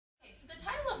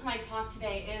of my talk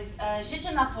today is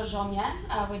Życie na poziomie,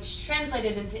 which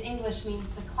translated into English means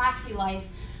the classy life,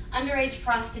 underage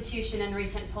prostitution in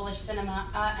recent Polish cinema.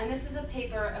 And this is a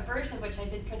paper, a version of which I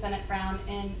did present at Brown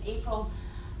in April.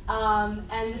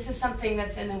 And this is something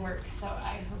that's in the works, so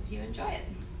I hope you enjoy it.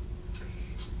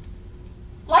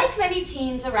 Like many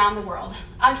teens around the world,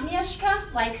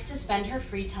 Agnieszka likes to spend her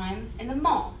free time in the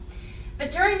mall.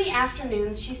 But during the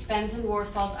afternoons she spends in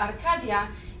Warsaw's Arcadia,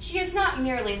 she is not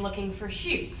merely looking for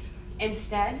shoes.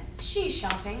 Instead, she's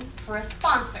shopping for a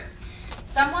sponsor,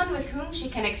 someone with whom she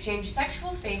can exchange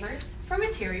sexual favors for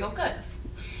material goods.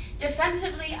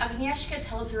 Defensively, Agnieszka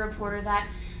tells her reporter that,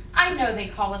 "I know they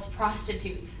call us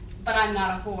prostitutes, but I'm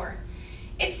not a whore.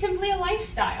 It's simply a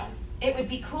lifestyle. It would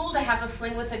be cool to have a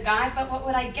fling with a guy, but what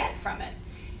would I get from it?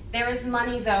 There is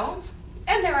money, though,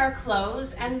 and there are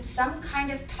clothes and some kind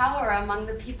of power among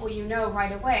the people you know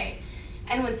right away.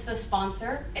 And with the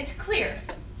sponsor, it's clear.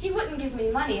 He wouldn't give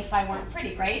me money if I weren't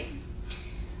pretty, right?"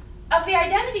 Of the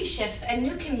identity shifts and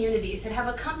new communities that have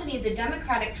accompanied the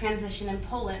democratic transition in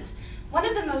Poland, one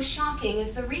of the most shocking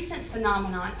is the recent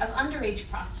phenomenon of underage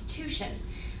prostitution.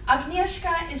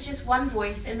 Agnieszka is just one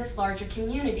voice in this larger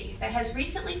community that has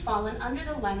recently fallen under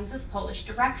the lens of Polish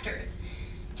directors.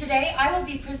 Today, I will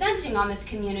be presenting on this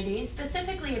community,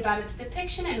 specifically about its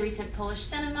depiction in recent Polish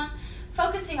cinema,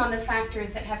 focusing on the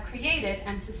factors that have created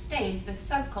and sustained this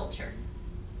subculture.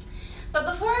 But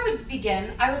before I would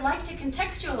begin, I would like to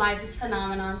contextualize this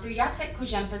phenomenon through Jacek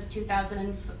Kurzępa's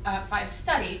 2005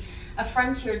 study of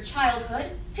frontier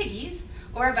childhood, Piggies,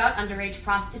 or about underage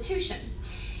prostitution.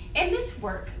 In this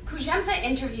work, Kurzępa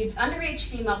interviewed underage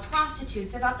female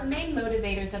prostitutes about the main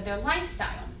motivators of their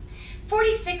lifestyle.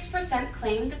 46%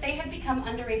 claimed that they had become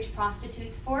underage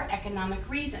prostitutes for economic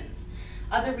reasons.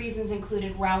 Other reasons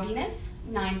included rowdiness,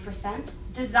 9%,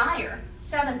 desire,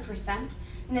 7%,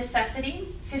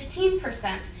 necessity,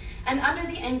 15%, and under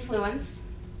the influence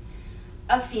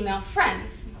of female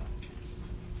friends,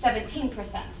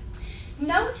 17%.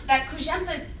 Note that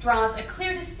Kurzępa draws a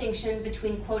clear distinction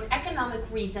between, quote, economic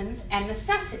reasons and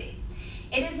necessity.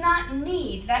 It is not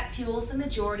need that fuels the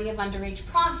majority of underage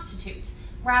prostitutes,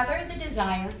 rather the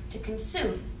desire to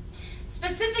consume.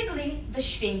 Specifically, the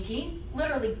świnki,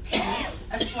 literally piggies,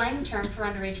 a slang term for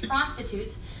underage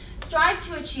prostitutes, strive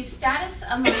to achieve status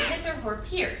among his or her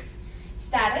peers.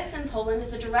 Status in Poland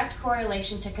is a direct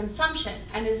correlation to consumption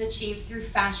and is achieved through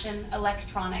fashion,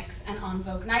 electronics, and en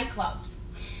vogue nightclubs.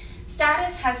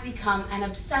 Status has become an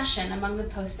obsession among the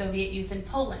post-Soviet youth in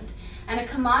Poland and a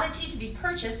commodity to be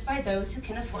purchased by those who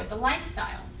can afford the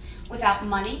lifestyle. Without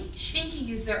money, świnki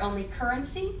use their only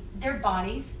currency, their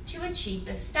bodies, to achieve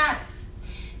this status.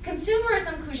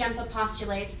 Consumerism, Kurzępa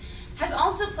postulates, has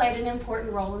also played an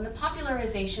important role in the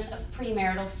popularization of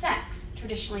premarital sex,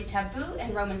 traditionally taboo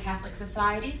in Roman Catholic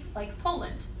societies like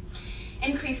Poland.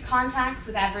 Increased contacts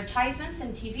with advertisements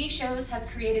and TV shows has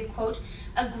created, quote,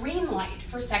 a green light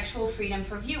for sexual freedom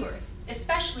for viewers,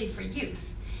 especially for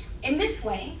youth. In this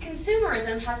way,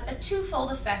 consumerism has a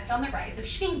twofold effect on the rise of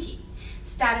świnki.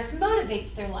 Status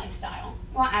motivates their lifestyle,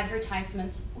 while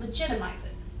advertisements legitimize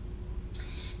it.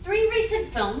 3 recent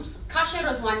films, Kasia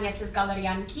Rozłaniec z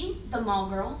Galerianki, The Mall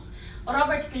Girls,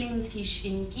 Robert Gliński's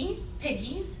Świnki,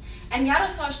 Piggies, and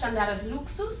Jarosław Sztandara's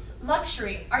Luksus,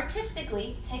 Luxury,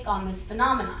 artistically take on this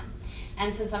phenomenon.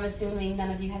 And since I'm assuming none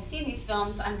of you have seen these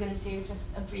films, I'm going to do just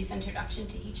a brief introduction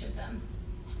to each of them.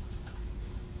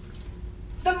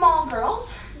 The Mall Girls,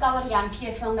 Galerianki,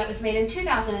 a film that was made in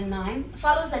 2009,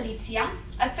 follows Alicja,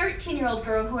 a 13-year-old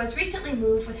girl who has recently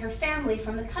moved with her family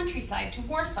from the countryside to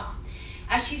Warsaw.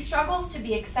 As she struggles to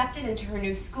be accepted into her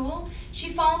new school, she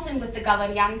falls in with the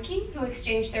Galerianki, who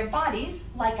exchange their bodies,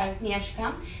 like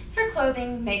Agnieszka, for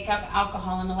clothing, makeup,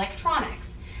 alcohol, and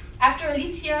electronics. After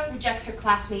Alicja rejects her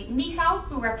classmate Michał,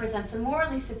 who represents a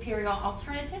morally superior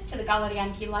alternative to the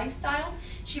Galerianki lifestyle,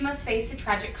 she must face the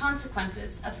tragic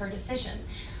consequences of her decision.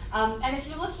 And if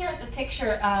you look here at the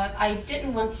picture, I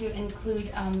didn't want to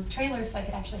include trailers so I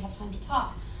could actually have time to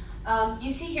talk.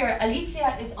 You see here,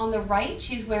 Alicja is on the right.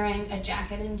 She's wearing a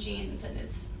jacket and jeans and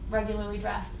is regularly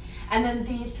dressed. And then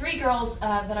the 3 girls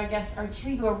that I guess are to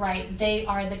your right, they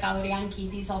are the Galerianki.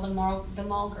 These are the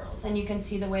mall girls. And you can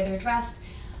see the way they're dressed.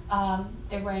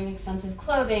 They're wearing expensive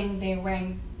clothing. They're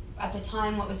wearing, at the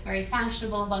time, what was very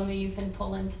fashionable among the youth in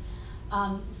Poland.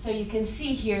 So you can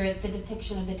see here the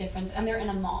depiction of the difference. And they're in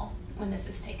a mall when this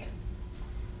is taken.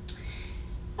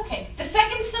 Okay, the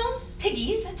second film,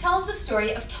 Piggies, tells the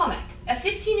story of Tomek, a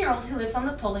 15-year-old who lives on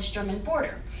the Polish-German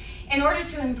border. In order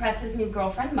to impress his new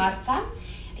girlfriend, Marta,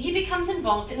 he becomes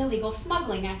involved in illegal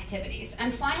smuggling activities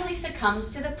and finally succumbs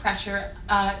to the pressure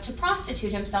to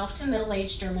prostitute himself to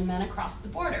middle-aged German men across the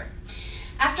border.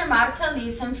 After Marta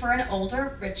leaves him for an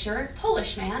older, richer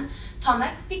Polish man,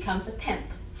 Tomek becomes a pimp.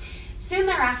 Soon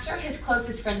thereafter, his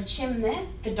closest friend Chimny,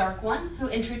 the Dark One, who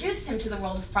introduced him to the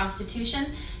world of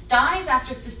prostitution, dies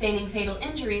after sustaining fatal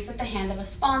injuries at the hand of a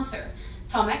sponsor.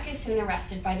 Tomek is soon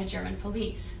arrested by the German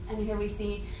police. And here we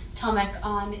see Tomek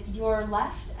on your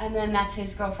left, and then that's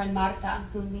his girlfriend Marta,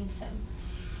 who leaves him.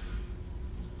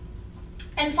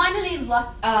 And finally,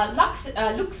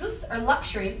 Luxus, or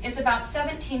Luxury, is about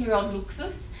 17-year-old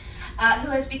Luxus,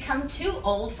 who has become too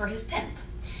old for his pimp.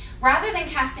 Rather than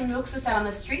casting Luxus out on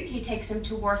the street, he takes him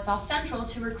to Warsaw Central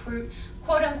to recruit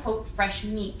quote-unquote fresh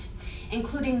meat,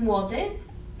 including Młody,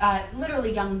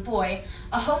 literally young boy,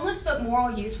 a homeless but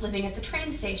moral youth living at the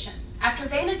train station. After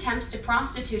vain attempts to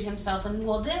prostitute himself in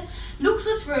Młody,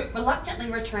 Luxus reluctantly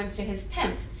returns to his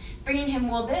pimp, bringing him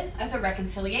Młody as a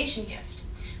reconciliation gift.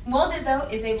 Młody, though,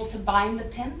 is able to bind the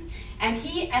pimp, and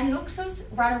he and Luxus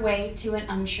run away to an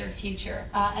unsure future.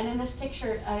 And in this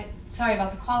picture, sorry about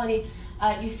the quality,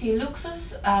 you see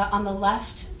Luxus on the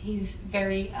left. He's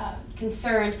very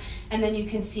concerned, and then you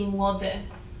can see Młody,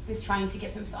 who's trying to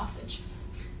give him sausage.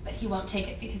 But he won't take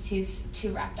it because he's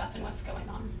too wrapped up in what's going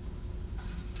on.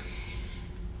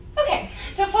 Okay,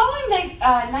 so following the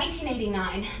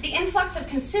 1989, the influx of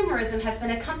consumerism has been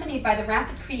accompanied by the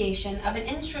rapid creation of an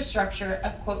infrastructure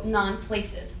of, quote,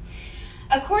 non-places.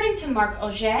 According to Marc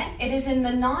Auger, it is in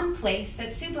the non-place that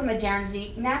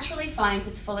supermodernity naturally finds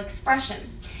its full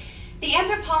expression. The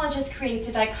anthropologist creates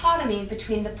a dichotomy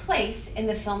between the place in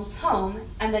the film's home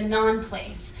and the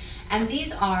non-place, and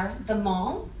these are the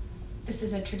mall. This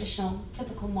is a traditional,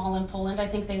 typical mall in Poland. I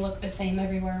think they look the same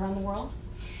everywhere around the world.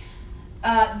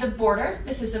 The border.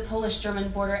 This is the Polish-German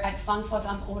border at Frankfurt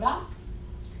am Oder.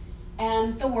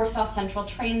 And the Warsaw Central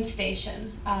train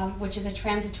station, which is a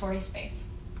transitory space.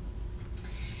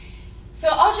 So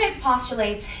Auger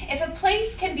postulates, if a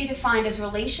place can be defined as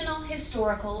relational,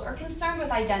 historical, or concerned with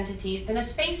identity, then a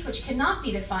space which cannot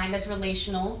be defined as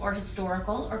relational or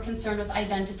historical or concerned with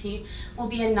identity will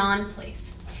be a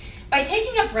non-place. By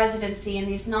taking up residency in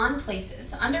these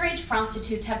non-places, underage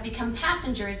prostitutes have become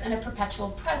passengers in a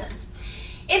perpetual present.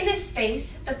 In this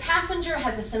space, the passenger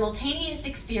has a simultaneous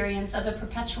experience of a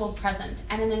perpetual present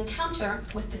and an encounter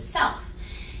with the self.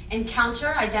 Encounter,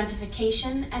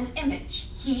 identification, and image.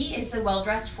 He is the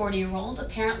well-dressed 40-year-old,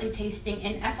 apparently tasting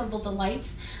ineffable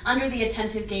delights under the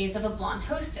attentive gaze of a blonde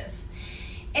hostess.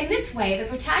 In this way, the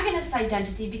protagonist's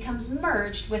identity becomes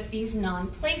merged with these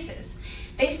non-places.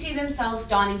 They see themselves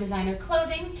donning designer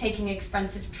clothing, taking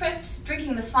expensive trips,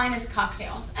 drinking the finest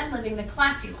cocktails, and living the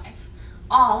classy life,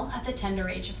 all at the tender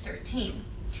age of 13.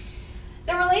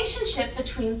 The relationship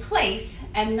between place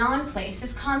and non-place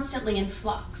is constantly in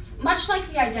flux, much like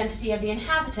the identity of the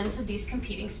inhabitants of these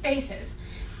competing spaces.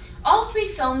 All three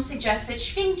films suggest that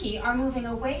Świnki are moving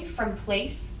away from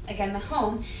place, again the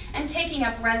home, and taking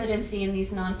up residency in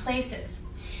these non-places.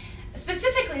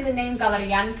 Specifically, the name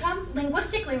Galerianka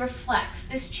linguistically reflects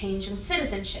this change in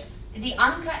citizenship. The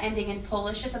anka ending in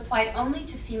Polish is applied only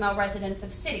to female residents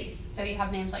of cities, so you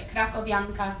have names like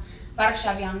Krakowianka,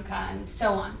 Warszawianka, and so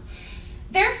on.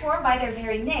 Therefore, by their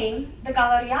very name, the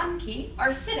Galerianki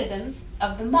are citizens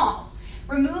of the mall,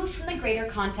 removed from the greater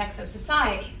context of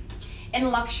society.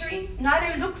 In Luxury,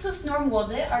 neither Luxus nor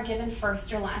Młody are given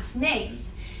first or last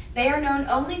names. They are known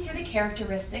only through the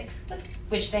characteristics with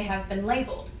which they have been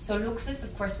labeled. So Luxus,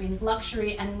 of course, means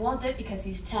luxury, and Młody, because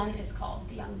he's 10, is called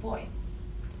the young boy.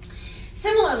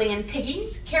 Similarly, in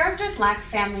Piggies, characters lack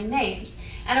family names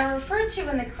and are referred to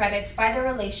in the credits by their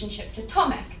relationship to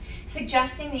Tomek,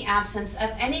 suggesting the absence of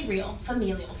any real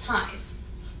familial ties.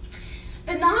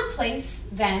 The non-place,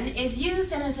 then, is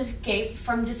used as an escape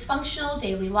from dysfunctional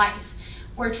daily life,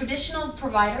 where traditional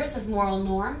providers of moral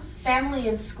norms, family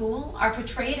and school, are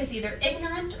portrayed as either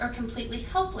ignorant or completely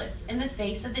helpless in the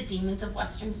face of the demons of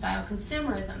Western-style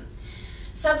consumerism.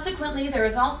 Subsequently, there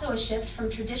is also a shift from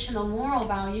traditional moral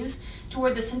values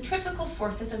toward the centrifugal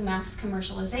forces of mass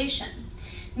commercialization.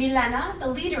 Milena, the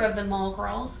leader of the mall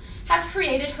girls, has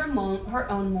created her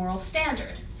own moral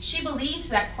standard. She believes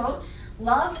that, quote,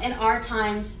 love in our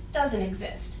times doesn't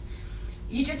exist.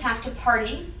 You just have to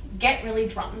party, get really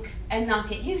drunk, and not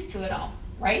get used to it all,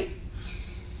 right?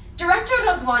 Director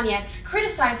Rozwaniec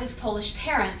criticizes Polish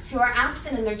parents who are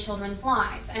absent in their children's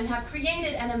lives and have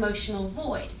created an emotional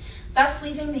void, thus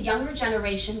leaving the younger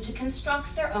generation to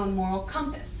construct their own moral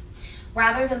compass.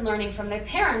 Rather than learning from their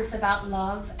parents about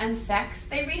love and sex,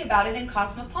 they read about it in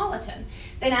Cosmopolitan,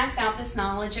 then act out this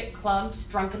knowledge at clubs,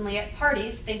 drunkenly at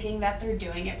parties, thinking that they're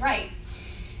doing it right.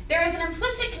 There is an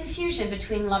implicit confusion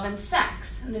between love and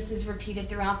sex, and this is repeated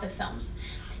throughout the films.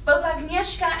 Both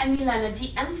Agnieszka and Milena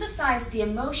de-emphasize the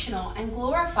emotional and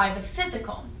glorify the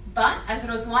physical, but, as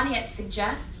Rozwaniec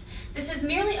suggests, this is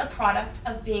merely a product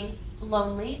of being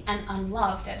lonely and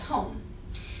unloved at home.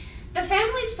 The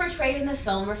families portrayed in the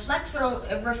film reflect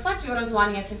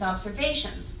Rozwaniec's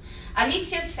observations.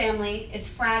 Alicia's family is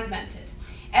fragmented.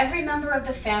 Every member of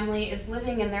the family is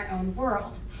living in their own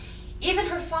world. Even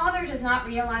her father does not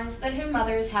realize that her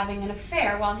mother is having an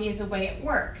affair while he is away at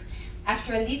work.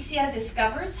 After Alicia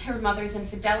discovers her mother's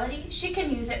infidelity, she can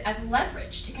use it as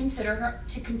leverage to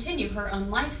continue her own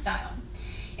lifestyle.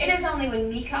 It is only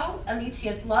when Michał,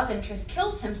 Alicia's love interest,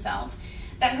 kills himself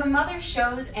that her mother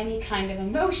shows any kind of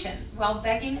emotion while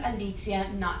begging Alicia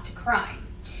not to cry.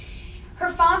 Her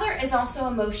father is also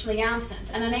emotionally absent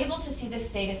and unable to see the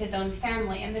state of his own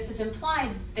family, and this is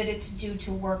implied that it's due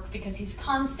to work because he's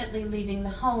constantly leaving the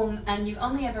home and you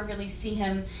only ever really see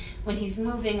him when he's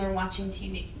moving or watching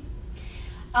TV.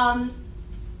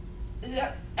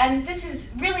 And this is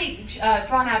really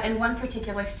drawn out in one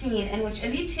particular scene in which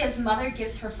Alicia's mother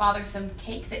gives her father some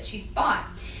cake that she's bought.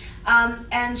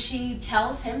 And she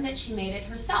tells him that she made it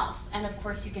herself. And of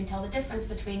course you can tell the difference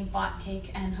between bought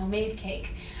cake and homemade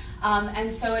cake.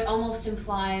 And so it almost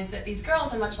implies that these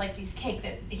girls are much like these cake,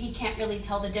 that he can't really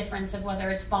tell the difference of whether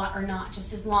it's bought or not,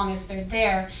 just as long as they're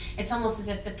there. It's almost as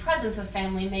if the presence of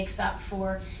family makes up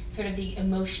for sort of the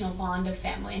emotional bond of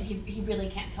family, and he really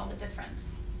can't tell the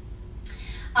difference.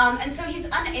 And so he's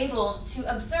unable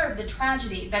to observe the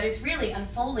tragedy that is really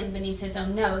unfolding beneath his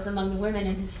own nose among the women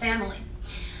in his family.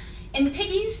 In The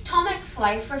Piggies, Tomek's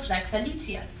life reflects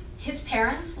Alicia's. His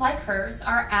parents, like hers,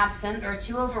 are absent or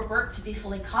too overworked to be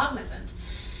fully cognizant.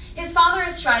 His father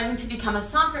is striving to become a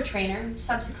soccer trainer,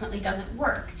 subsequently doesn't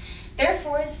work,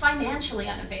 therefore is financially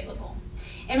unavailable.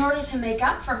 In order to make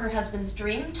up for her husband's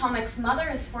dream, Tomek's mother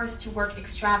is forced to work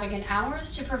extravagant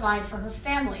hours to provide for her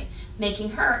family,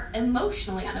 making her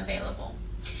emotionally unavailable.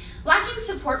 Lacking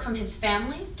support from his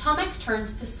family, Tomek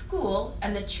turns to school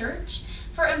and the church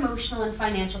for emotional and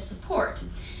financial support.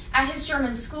 At his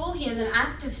German school, he is an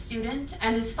active student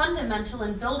and is fundamental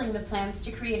in building the plans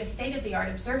to create a state-of-the-art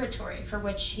observatory for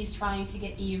which he's trying to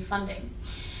get EU funding.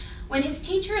 When his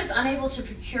teacher is unable to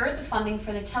procure the funding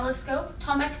for the telescope,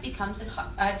 Tomek becomes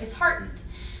disheartened.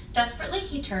 Desperately,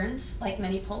 he turns, like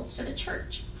many Poles, to the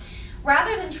church.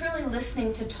 Rather than truly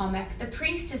listening to Tomek, the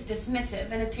priest is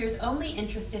dismissive and appears only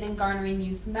interested in garnering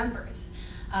youth members.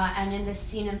 And in this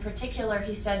scene in particular,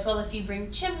 he says, well, if you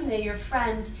bring Chimney, your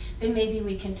friend, then maybe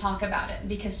we can talk about it.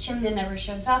 Because Chimney never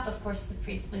shows up, of course, the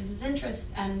priest loses interest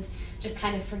and just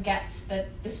kind of forgets that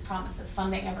this promise of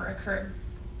funding ever occurred.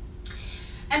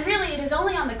 And really, it is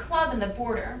only on the club in the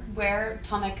border, where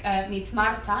Tomek meets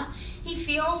Marta, he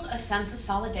feels a sense of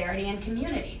solidarity and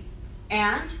community.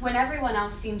 And when everyone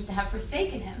else seems to have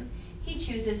forsaken him, he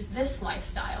chooses this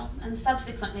lifestyle, and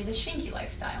subsequently the Świnki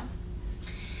lifestyle.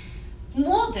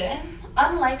 Młody,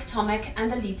 unlike Tomek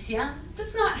and Alicia,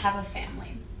 does not have a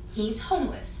family. He's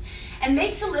homeless, and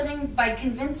makes a living by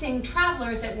convincing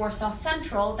travelers at Warsaw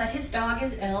Central that his dog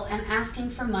is ill and asking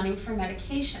for money for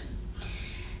medication.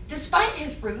 Despite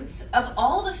his roots, of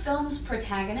all the film's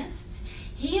protagonists,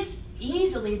 he is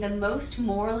easily the most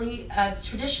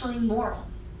traditionally moral.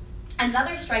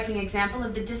 Another striking example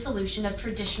of the dissolution of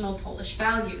traditional Polish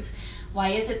values.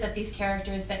 Why is it that these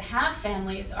characters that have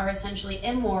families are essentially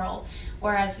immoral,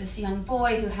 whereas this young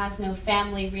boy who has no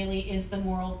family really is the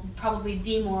moral, probably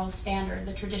the moral standard,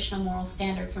 the traditional moral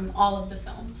standard from all of the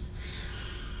films?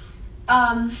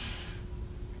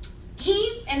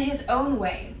 He, in his own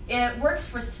way,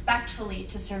 works respectfully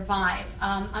to survive.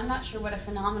 I'm not sure what a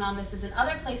phenomenon this is in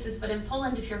other places, but in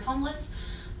Poland, if you're homeless,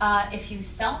 if you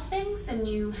sell things and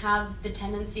you have the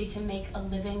tendency to make a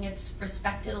living, it's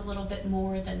respected a little bit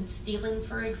more than stealing,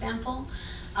 for example,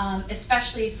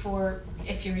 especially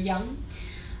if you're young.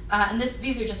 And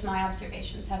these are just my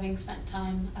observations, having spent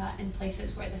time in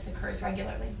places where this occurs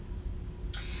regularly.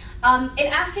 In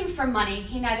asking for money,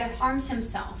 he neither harms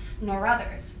himself nor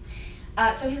others.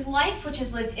 So his life, which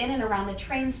is lived in and around the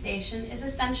train station, is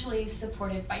essentially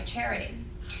supported by charity.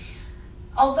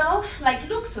 Although, like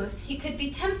Luxus, he could be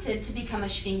tempted to become a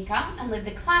Świnka and live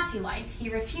the classy life, he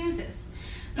refuses.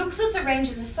 Luxus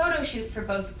arranges a photo shoot for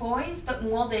both boys, but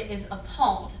Młody is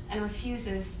appalled and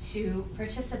refuses to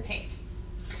participate.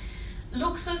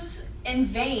 Luxus, in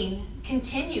vain,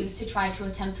 continues to try to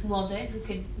tempt Młody, who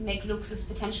could make Luxus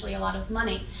potentially a lot of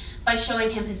money, by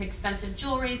showing him his expensive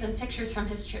jewelries and pictures from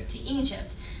his trip to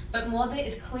Egypt, but Młody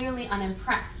is clearly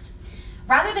unimpressed.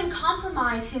 Rather than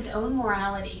compromise his own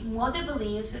morality, Młody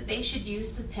believes that they should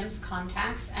use the pimp's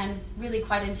contacts and really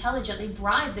quite intelligently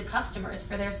bribe the customers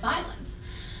for their silence.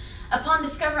 Upon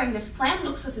discovering this plan,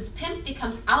 Luxus's pimp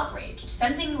becomes outraged,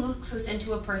 sending Luxus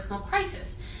into a personal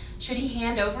crisis. Should he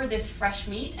hand over this fresh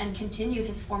meat and continue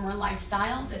his former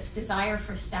lifestyle, this desire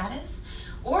for status?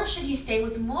 Or should he stay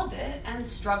with Mode and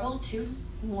struggle to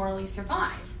morally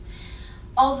survive?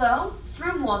 Although,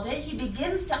 through Mode, he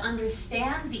begins to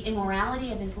understand the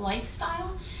immorality of his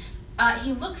lifestyle,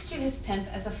 he looks to his pimp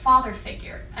as a father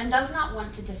figure and does not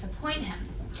want to disappoint him.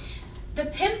 The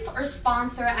pimp or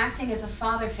sponsor acting as a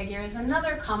father figure is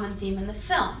another common theme in the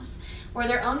films. Where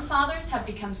their own fathers have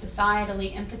become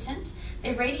societally impotent,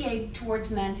 they radiate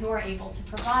towards men who are able to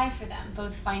provide for them,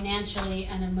 both financially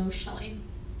and emotionally.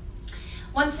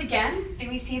 Once again,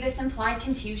 we see this implied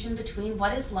confusion between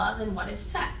what is love and what is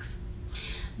sex.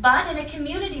 But in a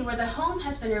community where the home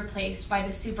has been replaced by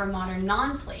the supermodern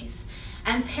non-place,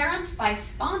 and parents by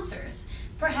sponsors,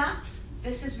 perhaps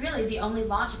this is really the only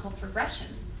logical progression.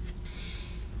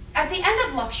 At the end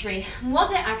of Luxury,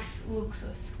 Mode asks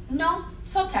Luxus, "No,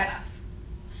 solteras."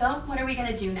 So what are we going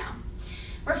to do now?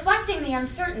 Reflecting the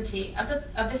uncertainty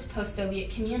of this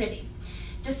post-Soviet community.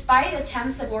 Despite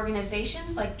attempts of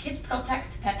organizations like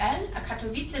KidProtect.pl, a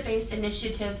Katowice-based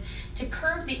initiative to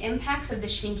curb the impacts of the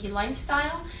Świnki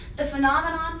lifestyle, the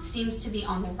phenomenon seems to be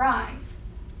on the rise.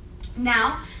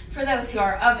 Now, for those who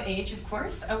are of age, of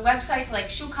course, websites like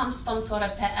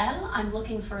szukamsponsora.pl, I'm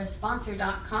looking for a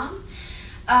sponsor.com,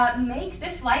 make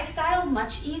this lifestyle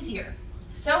much easier.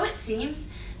 So it seems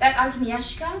that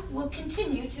Agnieszka will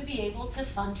continue to be able to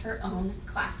fund her own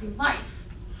classy life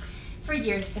for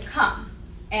years to come.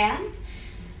 And,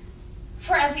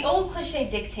 for as the old cliche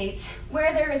dictates,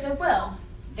 where there is a will,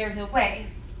 there's a way,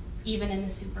 even in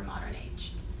the supermodern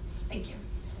age. Thank you.